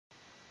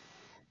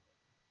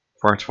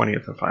For our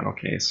 20th and final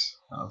case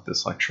of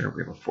this lecture,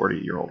 we have a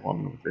 40-year-old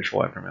woman with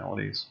visual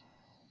abnormalities.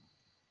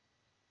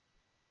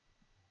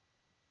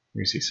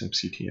 You see some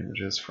CT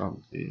images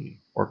from the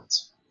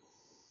orbits.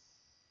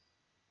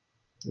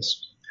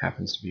 This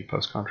happens to be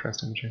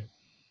post-contrast imaging.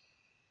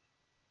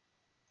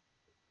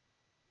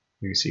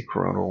 You see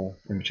coronal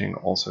imaging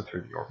also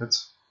through the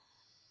orbits.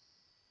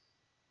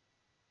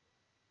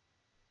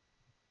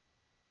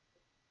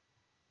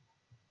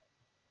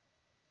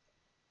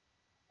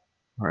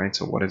 All right,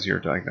 so what is your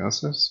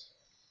diagnosis?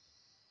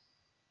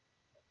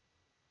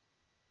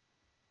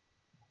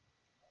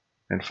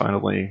 And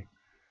finally,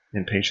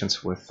 in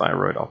patients with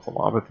thyroid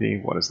ophthalmopathy,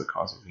 what is the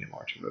cause of the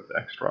enlargement of the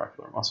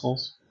extraocular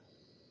muscles?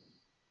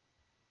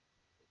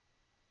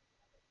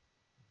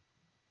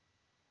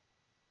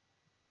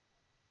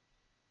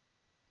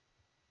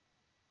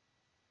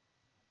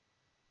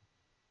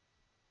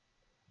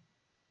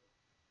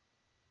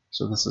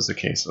 So this is a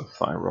case of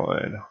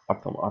thyroid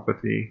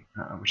ophthalmopathy,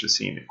 which is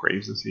seen in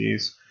Graves'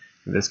 disease.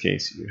 In this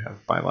case, you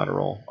have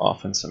bilateral,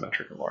 often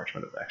symmetric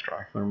enlargement of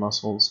extraocular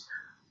muscles.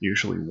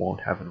 Usually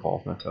won't have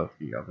involvement of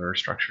the other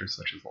structures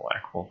such as the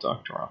lacrimal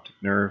duct or optic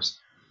nerves.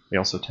 They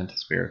also tend to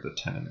spare the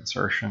tenon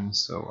insertion,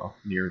 so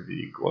near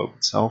the globe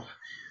itself.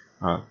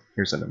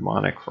 Here's a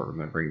mnemonic for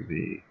remembering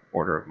the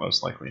order of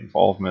most likely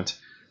involvement.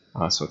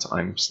 So it's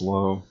I'm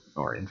slow,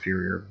 or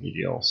inferior,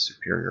 medial,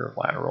 superior,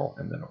 lateral,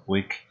 and then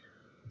oblique.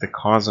 The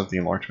cause of the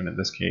enlargement in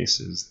this case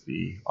is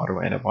the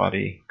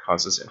autoantibody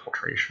causes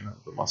infiltration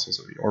of the muscles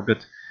of the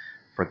orbit.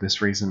 For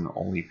this reason,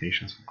 only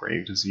patients with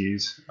Graves'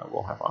 disease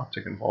will have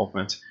optic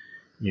involvement.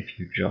 If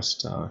you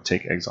just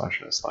take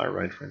exogenous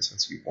thyroid, for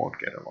instance, you won't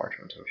get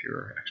enlargement of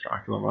your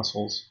extraocular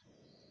muscles.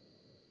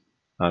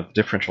 The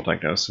differential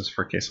diagnosis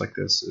for a case like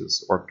this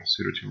is orbital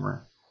pseudotumor,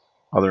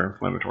 other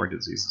inflammatory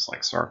diseases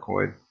like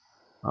sarcoid,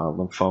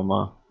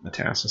 lymphoma,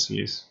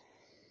 metastases.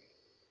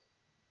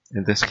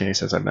 In this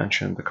case, as I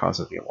mentioned, the cause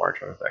of the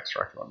enlargement of the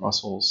extraocular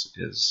muscles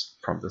is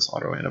from this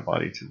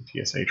autoantibody to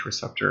the TSH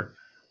receptor.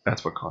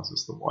 That's what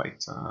causes the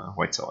white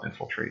cell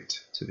infiltrate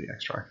to the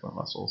extraocular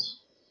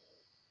muscles.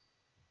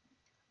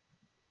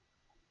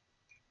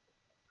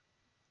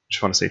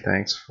 Just want to say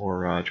thanks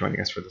for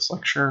joining us for this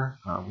lecture.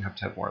 We hope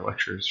to have more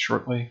lectures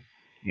shortly,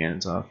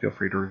 and feel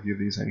free to review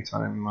these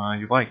anytime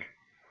you like.